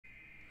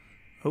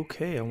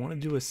Okay, I want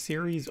to do a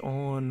series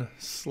on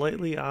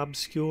slightly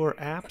obscure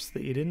apps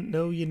that you didn't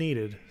know you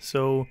needed.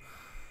 So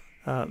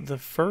the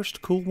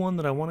first cool one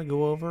that I want to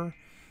go over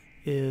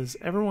is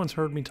everyone's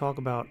heard me talk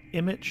about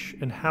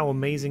Immich and how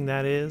amazing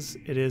that is.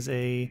 It is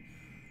a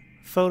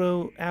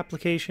photo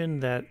application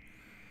that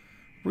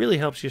really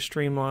helps you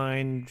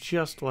streamline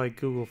just like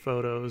Google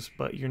Photos,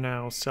 but you're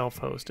now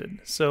self-hosted.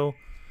 So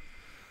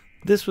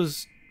this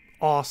was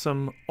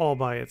awesome all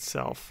by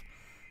itself.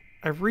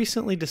 I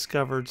recently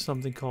discovered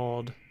something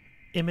called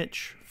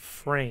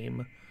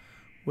ImmichFrame,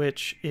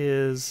 which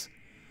is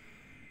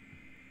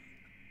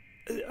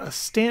a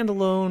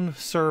standalone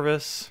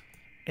service,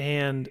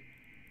 and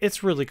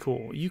it's really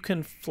cool. You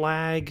can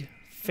flag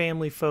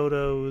family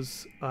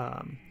photos.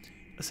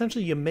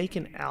 Essentially, you make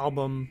an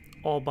album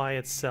all by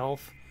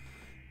itself,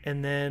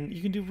 and then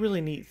you can do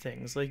really neat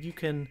things. Like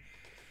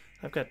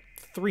I've got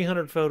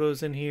 300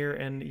 photos in here,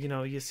 and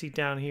you see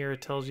down here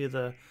it tells you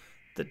the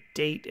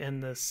date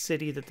and the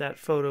city that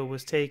photo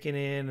was taken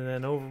in, and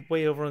then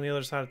way over on the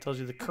other side it tells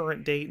you the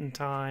current date and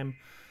time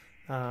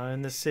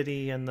and the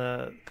city and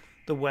the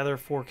weather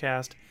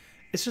forecast.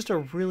 It's just a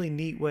really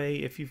neat way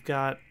if you've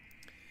got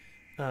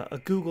a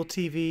Google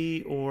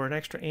TV or an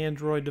extra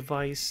Android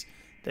device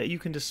that you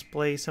can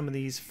display some of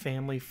these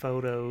family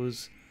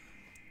photos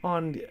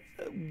on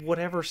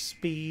whatever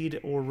speed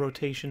or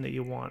rotation that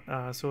you want.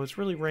 So it's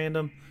really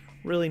random,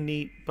 really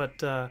neat,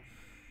 but a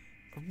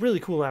really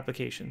cool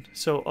application.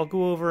 So I'll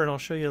go over and I'll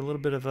show you a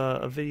little bit of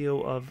a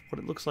video of what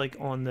it looks like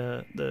on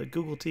the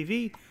Google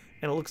TV,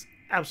 and it looks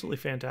absolutely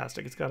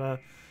fantastic. It's got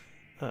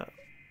a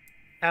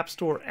App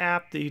Store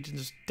app that you can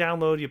just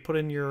download. You put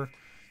in your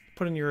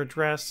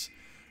address.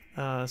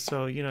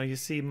 So you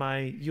see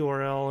my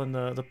URL and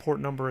the port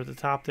number at the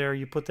top there.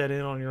 You put that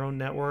in on your own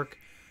network,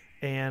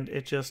 and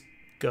it just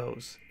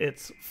goes.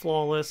 It's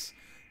flawless,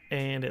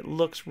 and it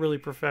looks really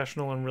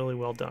professional and really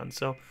well done.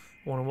 So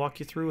I want to walk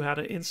you through how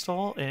to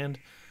install and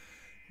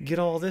get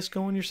all this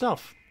going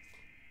yourself.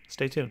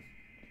 Stay tuned.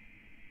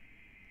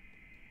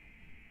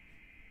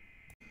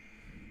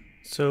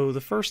 So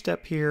the first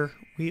step here,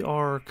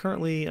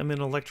 I'm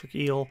in Electric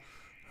Eel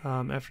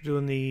after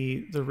doing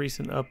the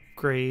recent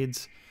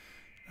upgrades.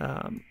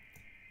 And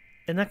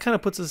that kind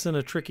of puts us in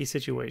a tricky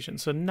situation.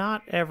 So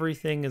not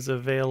everything is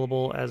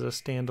available as a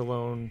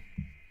standalone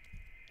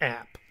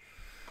app.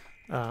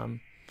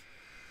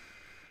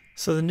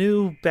 So the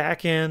new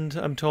backend,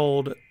 I'm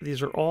told,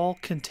 these are all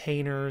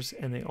containers,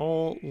 and they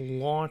all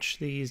launch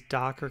these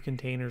Docker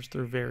containers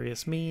through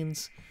various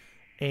means.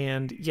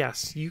 And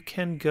yes, you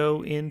can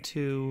go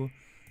into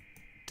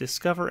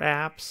Discover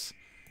Apps,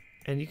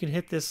 and you can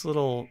hit this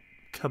little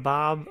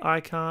kebab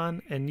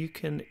icon, and you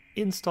can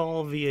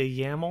install via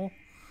YAML.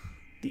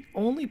 The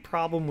only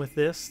problem with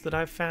this that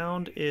I've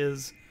found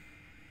is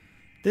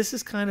this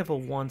is kind of a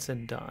once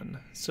and done.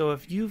 So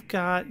if you've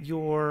got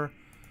your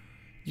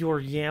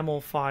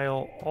YAML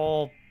file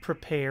all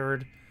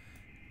prepared,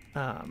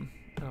 and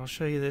I'll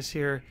show you this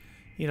here.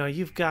 You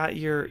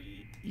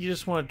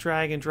just want to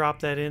drag and drop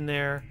that in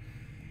there.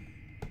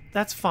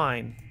 That's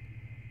fine,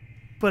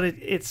 but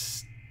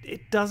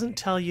it doesn't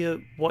tell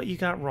you what you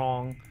got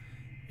wrong.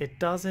 It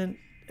doesn't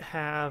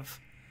have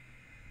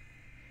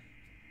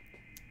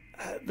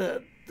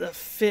the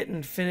fit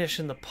and finish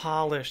and the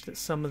polish that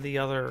some of the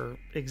other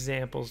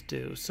examples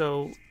do.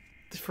 So,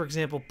 for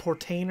example,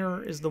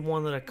 Portainer is the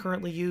one that I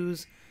currently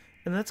use,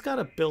 and that's got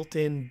a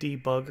built-in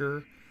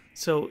debugger.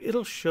 So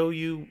it'll show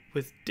you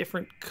with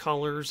different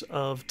colors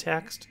of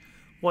text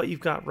what you've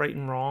got right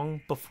and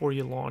wrong before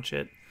you launch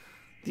it.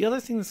 The other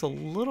thing that's a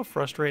little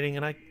frustrating,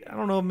 and I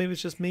don't know, maybe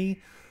it's just me,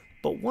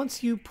 but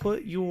once you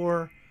put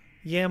your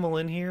YAML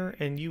in here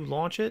and you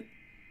launch it,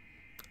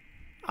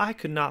 I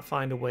could not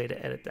find a way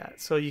to edit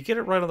that. So you get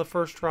it right on the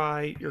first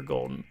try, you're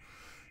golden.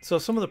 So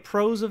some of the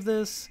pros of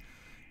this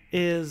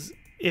is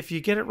if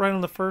you get it right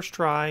on the first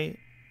try,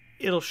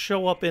 it'll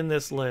show up in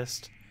this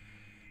list,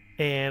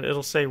 and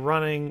it'll say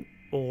running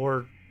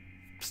or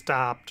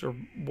stopped or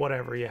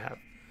whatever you have.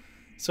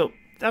 So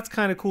that's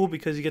kind of cool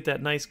because you get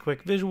that nice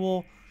quick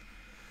visual.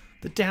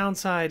 The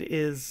downside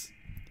is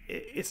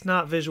it's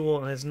not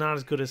visual, and it's not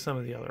as good as some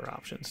of the other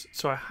options.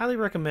 So I highly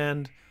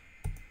recommend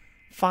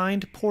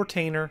find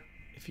Portainer.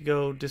 If you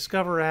go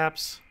Discover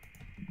Apps,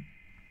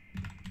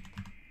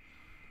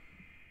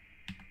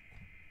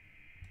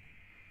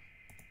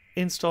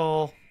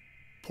 install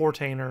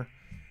Portainer,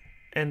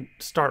 and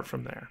start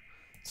from there.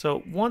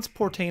 So once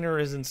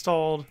Portainer is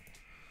installed,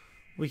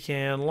 we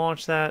can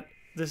launch that.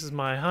 This is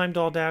my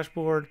Heimdall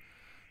dashboard.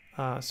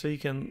 So you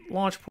can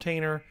launch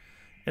Portainer,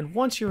 and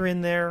once you're in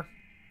there,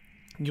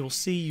 you'll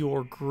see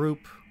your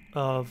group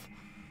of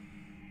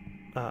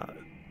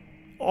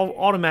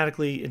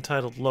automatically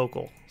entitled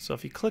local. So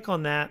if you click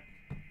on that,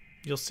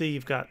 you'll see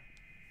I've got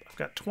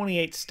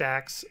 28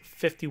 stacks,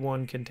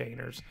 51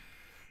 containers.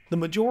 The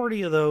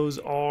majority of those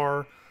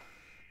are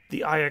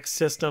the IX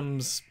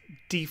Systems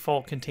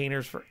default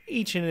containers for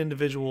each and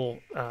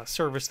individual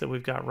service that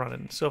we've got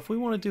running. So if we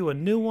want to do a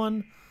new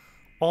one,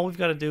 all we've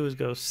got to do is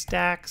go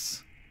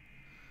stacks,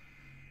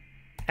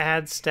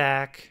 add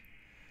stack,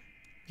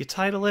 you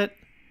title it,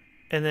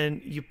 and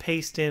then you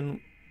paste in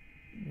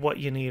what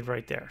you need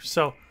right there.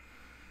 So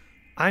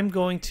I'm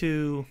going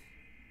to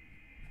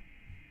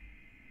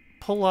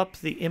pull up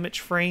the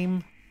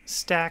ImmichFrame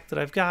stack that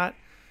I've got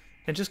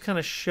and just kind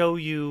of show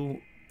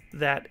you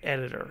that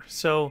editor.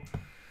 So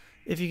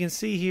if you can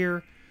see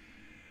here,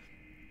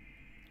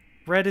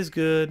 red is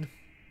good,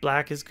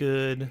 black is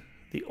good.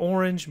 The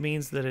orange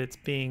means that it's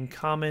being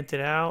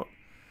commented out.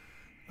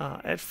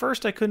 At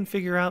first I couldn't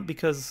figure out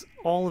because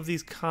all of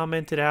these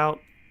commented out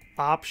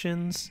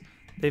options,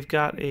 they've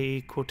got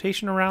a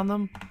quotation around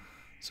them.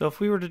 So if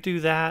we were to do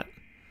that,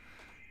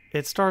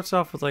 it starts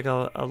off with like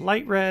a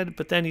light red,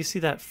 but then you see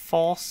that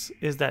false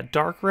is that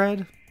dark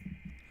red.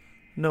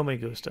 No me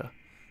gusta.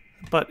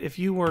 But if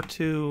you were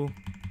to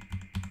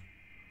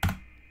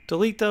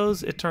delete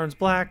those, it turns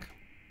black.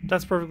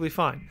 That's perfectly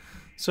fine.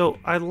 So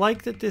I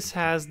like that this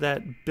has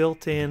that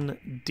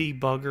built-in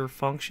debugger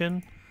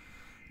function.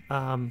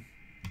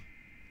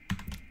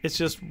 It's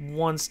just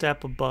one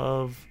step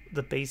above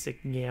the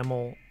basic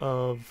YAML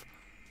of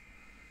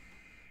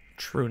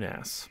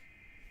Truenas.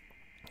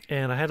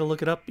 And I had to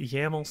look it up.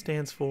 YAML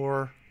stands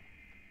for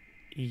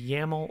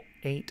YAML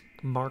Ain't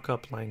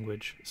Markup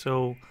Language.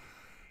 So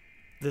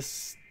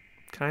this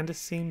kind of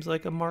seems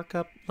like a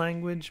markup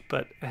language,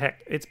 but heck,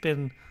 it's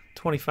been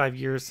 25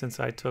 years since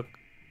I took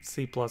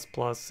C++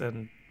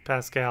 and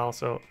Pascal,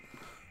 so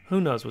who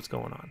knows what's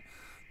going on.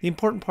 The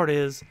important part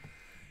is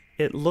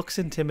it looks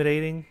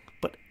intimidating,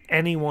 but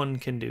anyone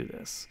can do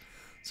this.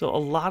 So a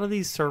lot of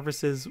these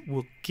services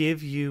will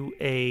give you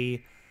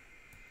a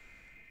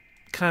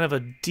kind of a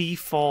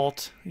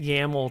default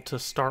YAML to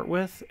start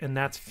with, and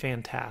that's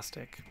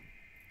fantastic.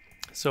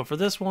 So for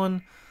this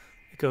one,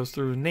 it goes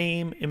through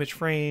name, image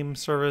frame,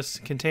 service,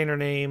 container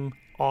name.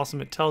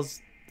 Awesome. It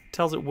tells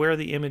it where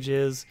the image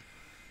is,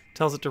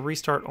 tells it to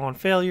restart on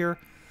failure.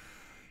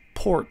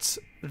 Ports.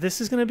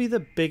 This is going to be the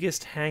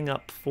biggest hang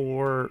up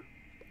for,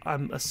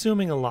 I'm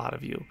assuming, a lot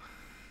of you.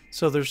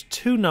 So there's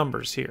two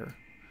numbers here.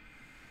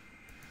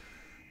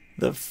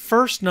 The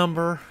first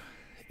number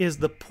is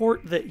the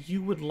port that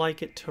you would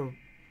like it to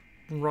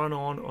run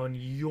on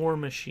your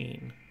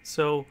machine.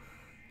 So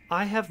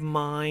I have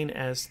mine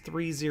as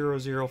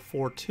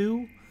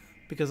 30042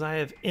 because I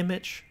have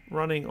Immich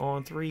running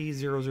on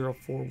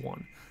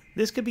 30041.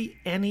 This could be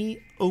any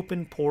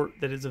open port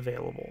that is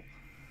available.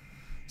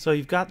 So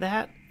you've got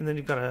that, and then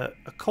you've got a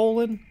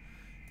colon,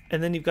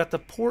 and then you've got the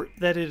port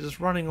that it is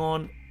running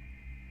on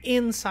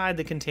inside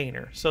the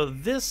container. So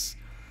this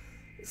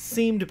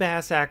seemed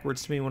bass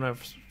backwards to me when I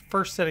was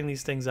first setting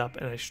these things up,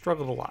 and I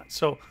struggled a lot.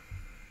 So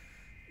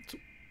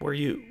where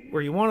you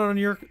want it on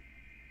your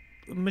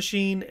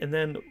machine, and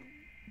then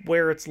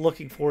where it's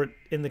looking for it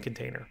in the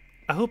container.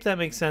 I hope that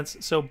makes sense.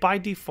 So by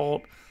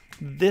default,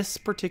 this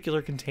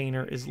particular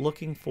container is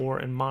looking for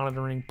and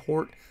monitoring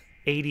port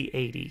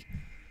 8080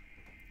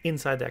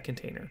 inside that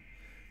container.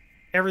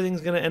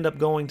 Everything's going to end up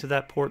going to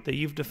that port that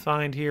you've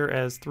defined here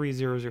as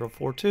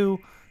 30042,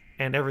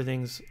 and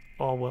everything's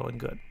all well and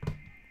good.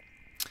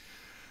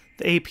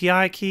 The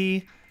API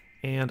key,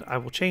 and I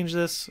will change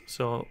this,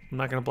 so I'm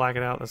not going to black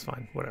it out. That's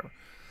fine, whatever.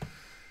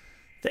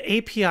 The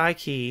API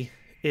key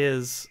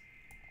is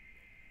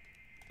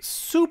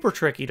super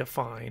tricky to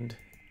find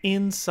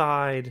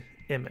inside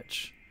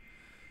Immich.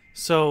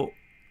 So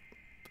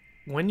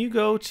when you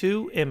go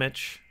to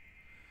Immich,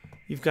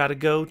 you've got to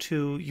go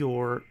to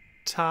your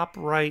top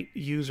right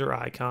user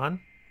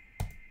icon,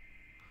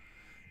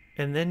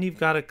 and then you've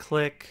got to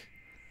click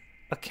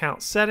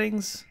account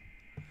settings.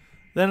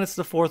 Then it's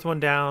the fourth one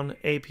down,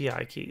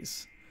 API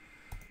keys.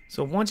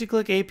 So once you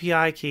click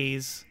API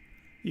keys,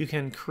 you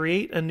can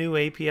create a new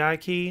API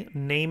key,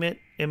 name it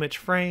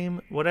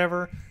ImmichFrame,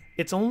 whatever.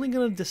 It's only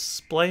going to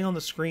display on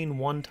the screen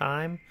one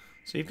time,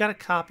 so you've got to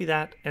copy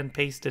that and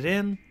paste it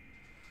in.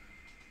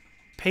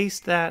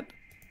 Paste that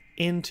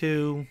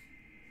into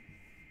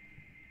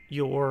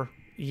your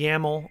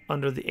YAML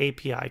under the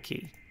API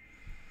key.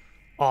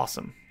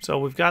 Awesome. So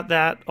we've got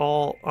that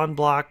all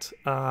unblocked.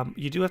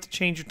 You do have to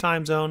change your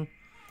time zone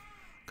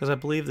because I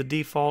believe the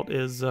default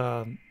is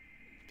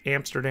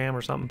Amsterdam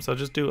or something. So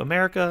just do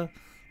America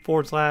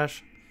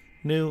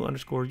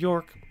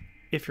 /new_York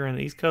if you're in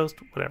the East Coast,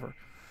 whatever.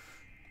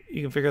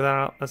 You can figure that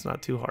out. That's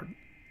not too hard.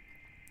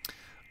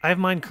 I have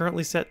mine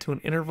currently set to an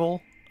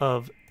interval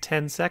of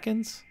 10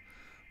 seconds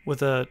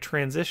with a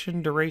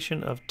transition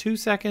duration of 2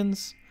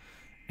 seconds.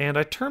 And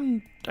I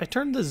turned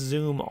the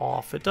zoom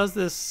off. It does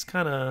this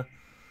kind of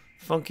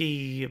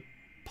funky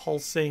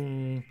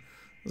pulsing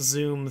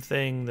zoom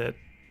thing that,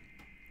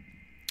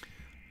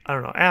 I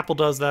don't know, Apple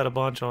does that a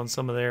bunch on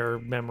some of their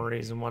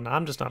memories and whatnot.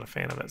 I'm just not a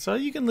fan of it. So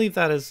you can leave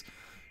that as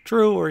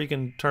true, or you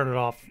can turn it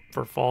off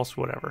for false,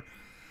 whatever.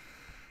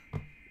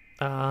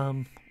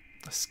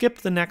 Skip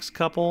the next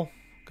couple,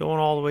 going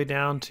all the way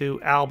down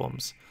to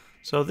albums.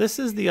 So this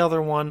is the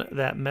other one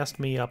that messed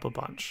me up a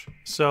bunch.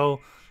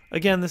 So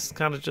again, this is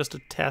kind of just a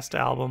test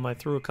album. I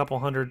threw a couple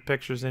hundred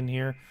pictures in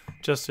here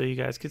just so you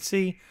guys could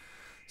see.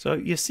 So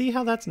you see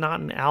how that's not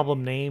an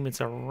album name.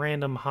 It's a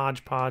random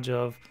hodgepodge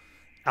of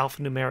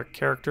alphanumeric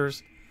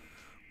characters.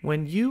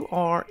 When you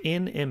are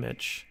in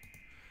Immich,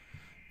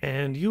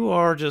 and you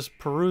are just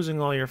perusing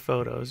all your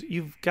photos,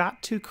 you've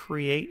got to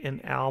create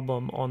an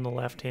album on the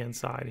left-hand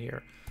side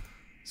here.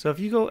 So if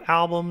you go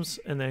Albums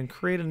and then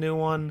create a new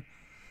one,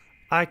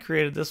 I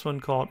created this one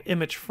called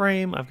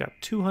ImmichFrame. I've got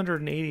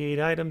 288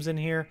 items in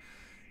here,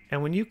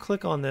 and when you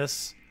click on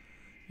this,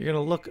 you're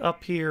going to look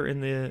up here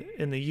in the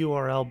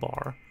URL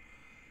bar.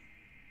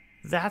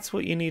 That's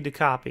what you need to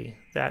copy,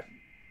 that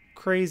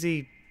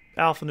crazy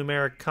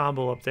alphanumeric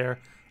combo up there.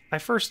 I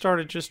first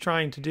started just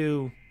trying to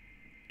do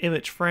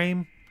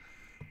ImmichFrame.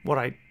 What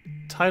I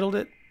titled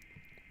it,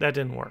 that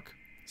didn't work.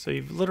 So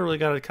you've literally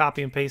got to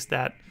copy and paste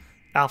that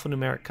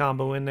alphanumeric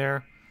combo in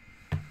there.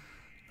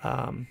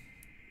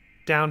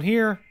 Down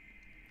here,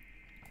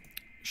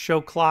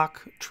 show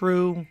clock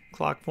true,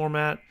 clock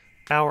format,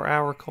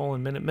 hour,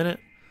 colon, minute.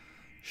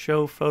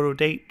 Show photo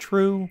date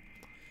true,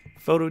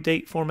 photo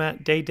date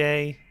format,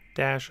 day,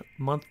 dash,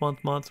 month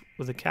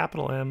with the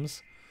capital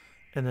M's,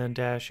 and then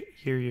dash,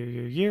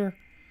 year.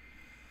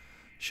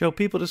 Show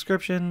people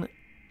description,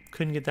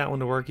 couldn't get that one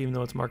to work even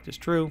though it's marked as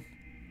true.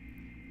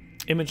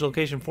 Image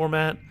location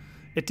format,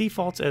 it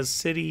defaults as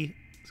city,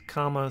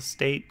 comma,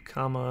 state,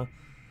 comma,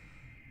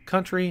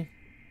 country.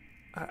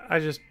 I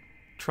just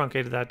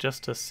truncated that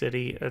just to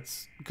city.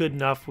 It's good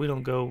enough. We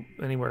don't go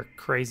anywhere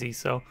crazy,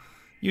 so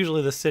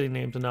usually the city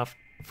name's enough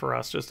for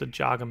us just to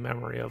jog a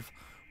memory of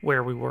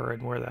where we were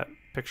and where that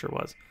picture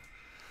was.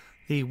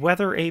 The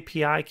weather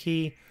API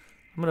key,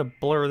 I'm going to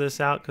blur this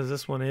out because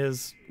this one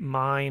is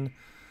mine.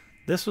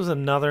 This was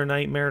another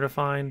nightmare to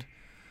find.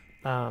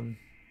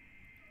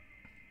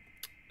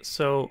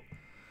 So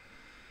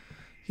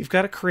you've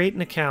got to create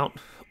an account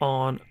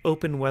on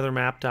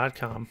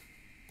openweathermap.com.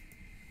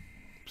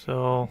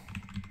 So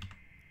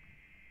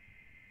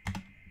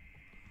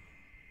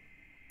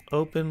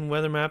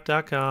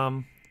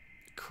openweathermap.com,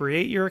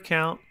 create your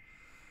account,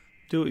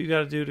 do what you got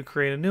to do to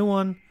create a new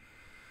one.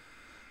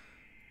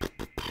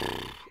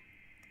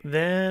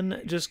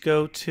 Then just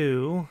go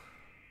to,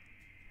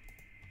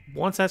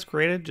 once that's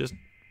created, just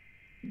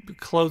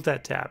close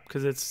that tab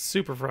because it's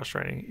super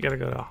frustrating. You got to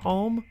go to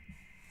Home,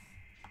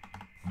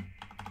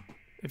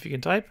 if you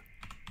can type,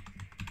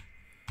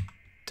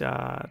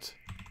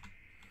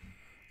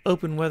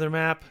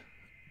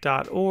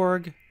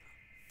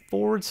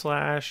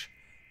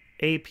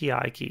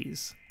 openweathermap.org/API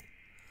keys.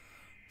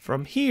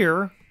 From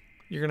here,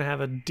 you're going to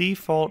have a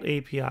default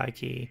API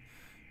key.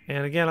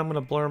 And again, I'm going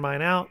to blur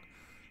mine out.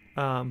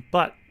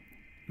 But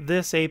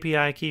this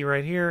API key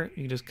right here,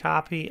 you can just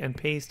copy and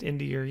paste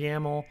into your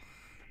YAML,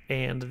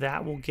 and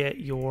that will get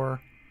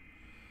your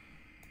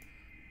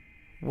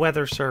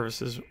weather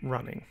services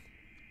running.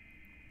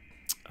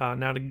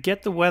 Now, to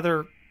get the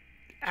weather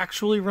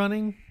actually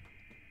running,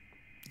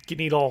 you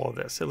need all of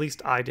this. At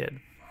least I did.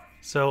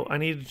 So I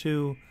needed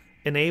to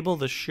enable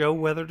the show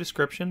weather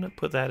description,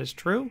 put that as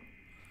true.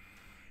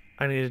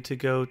 I needed to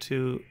go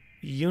to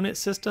unit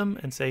system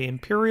and say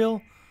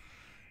imperial,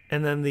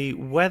 and then the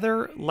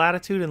weather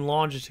latitude and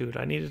longitude,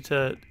 I needed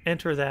to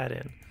enter that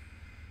in.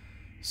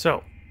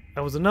 So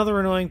that was another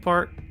annoying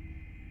part.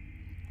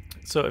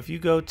 So if you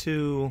go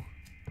to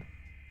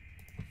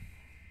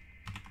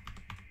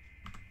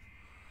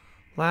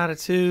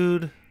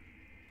latitude.to,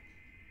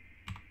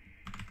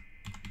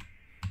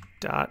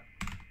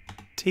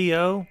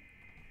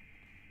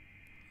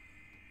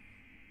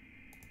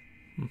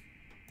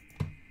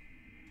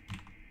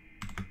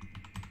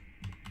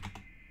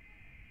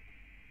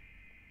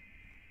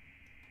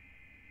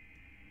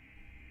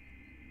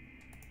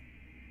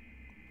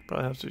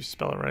 probably have to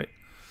spell it right.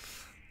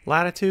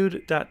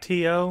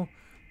 Latitude.to,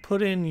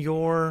 put in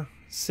your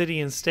city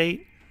and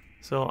state.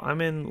 So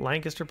I'm in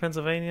Lancaster,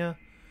 Pennsylvania,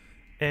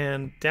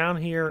 and down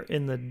here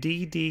in the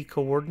DD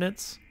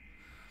coordinates,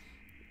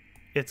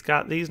 it's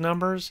got these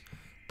numbers,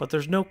 but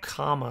there's no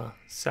comma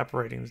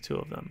separating the two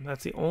of them.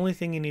 That's the only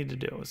thing you need to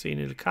do. So you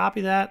need to copy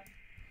that,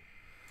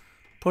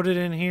 put it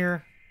in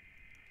here,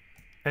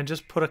 and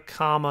just put a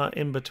comma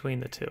in between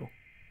the two.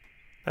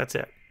 That's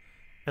it.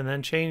 And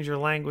then change your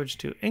language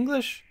to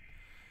English,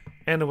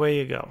 and away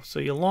you go. So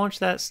you launch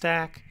that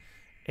stack,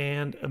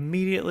 and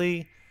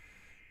immediately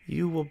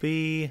you will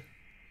be,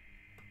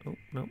 oh,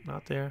 nope,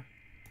 not there.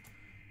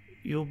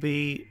 You'll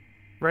be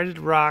ready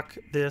to rock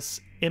this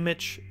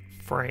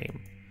ImmichFrame.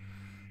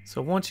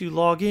 So once you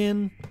log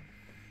in,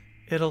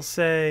 it'll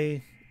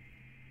say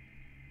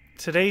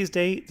today's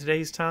date,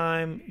 today's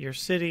time, your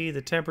city,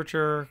 the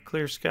temperature,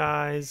 clear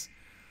skies,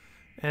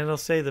 and it'll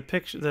say the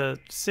picture, the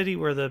city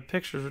where the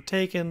pictures were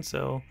taken.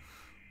 So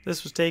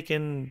this was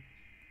taken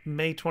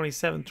May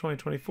 27th,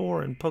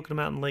 2024 in Pocono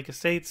Mountain Lake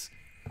Estates,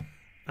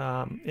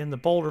 in the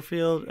Boulder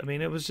Field. I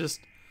mean, it was just,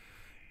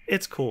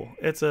 it's cool.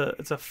 It's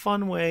a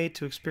fun way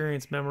to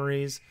experience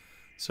memories.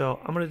 So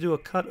I'm going to do a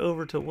cut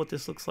over to what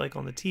this looks like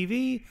on the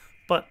TV,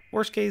 but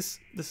worst case,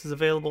 this is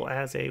available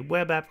as a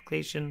web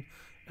application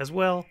as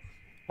well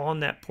on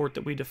that port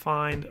that we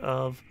defined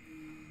of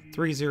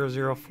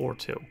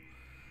 30042.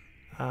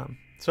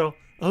 So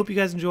I hope you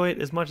guys enjoy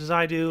it as much as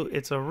I do.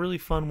 It's a really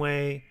fun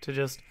way to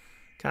just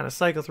kind of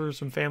cycle through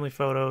some family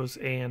photos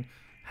and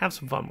have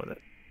some fun with it.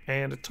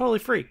 And it's totally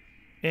free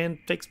and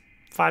takes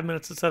 5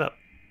 minutes to set up.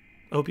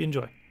 Hope you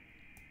enjoy.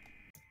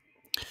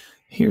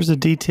 Here's a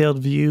detailed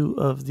view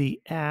of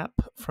the app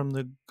from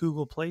the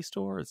Google Play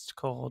Store. It's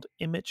called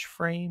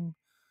ImmichFrame.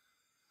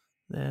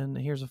 Then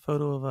here's a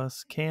photo of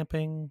us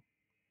camping.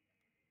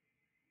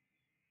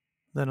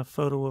 Then a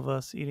photo of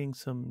us eating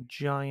some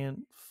giant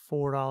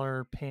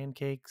 $4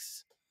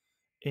 pancakes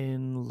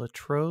in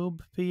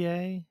Latrobe,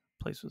 PA.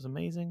 Place was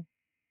amazing.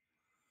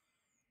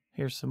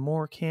 Here's some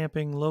more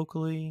camping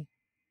locally.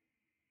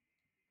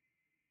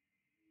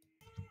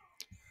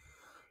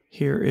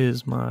 Here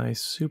is my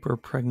super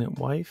pregnant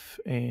wife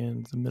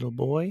and the middle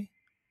boy.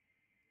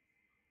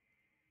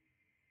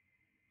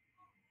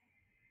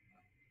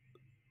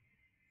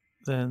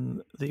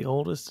 Then the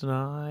oldest and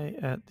I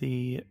at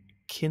the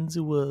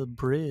Kinzua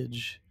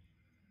Bridge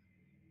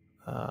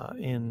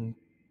in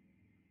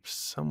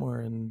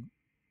somewhere in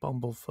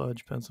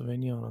Bumblefudge,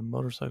 Pennsylvania on a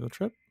motorcycle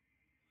trip.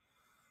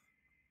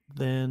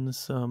 Then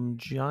some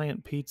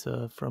giant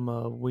pizza from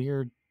a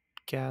weird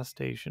gas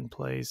station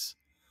place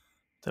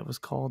that was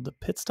called the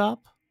Pit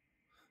Stop.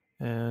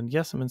 And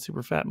yes, I'm in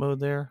super fat mode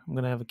there. I'm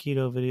going to have a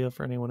keto video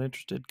for anyone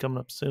interested coming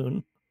up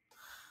soon.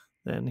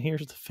 Then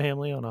here's the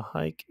family on a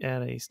hike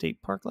at a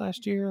state park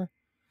last year.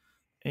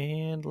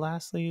 And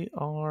lastly,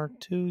 our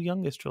 2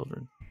 youngest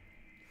children.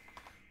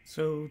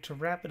 So to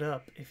wrap it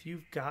up, if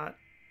you've got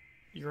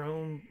your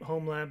own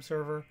home lab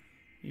server,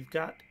 you've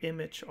got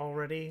Immich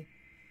already,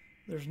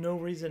 there's no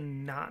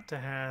reason not to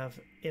have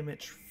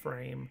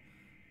ImmichFrame.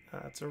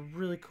 It's a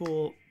really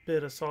cool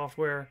bit of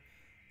software.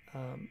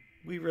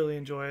 We really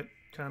enjoy it.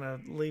 Kind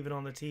of leave it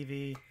on the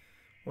TV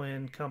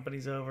when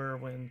company's over,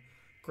 when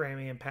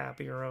Grammy and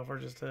Pappy are over,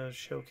 just to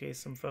showcase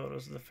some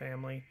photos of the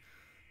family.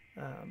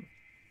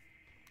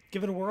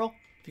 Give it a whirl.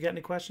 If you got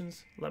any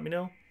questions, let me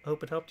know. I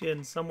hope it helped you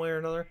in some way or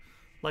another.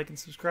 Like and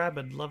subscribe.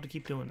 I'd love to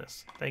keep doing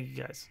this. Thank you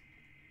guys.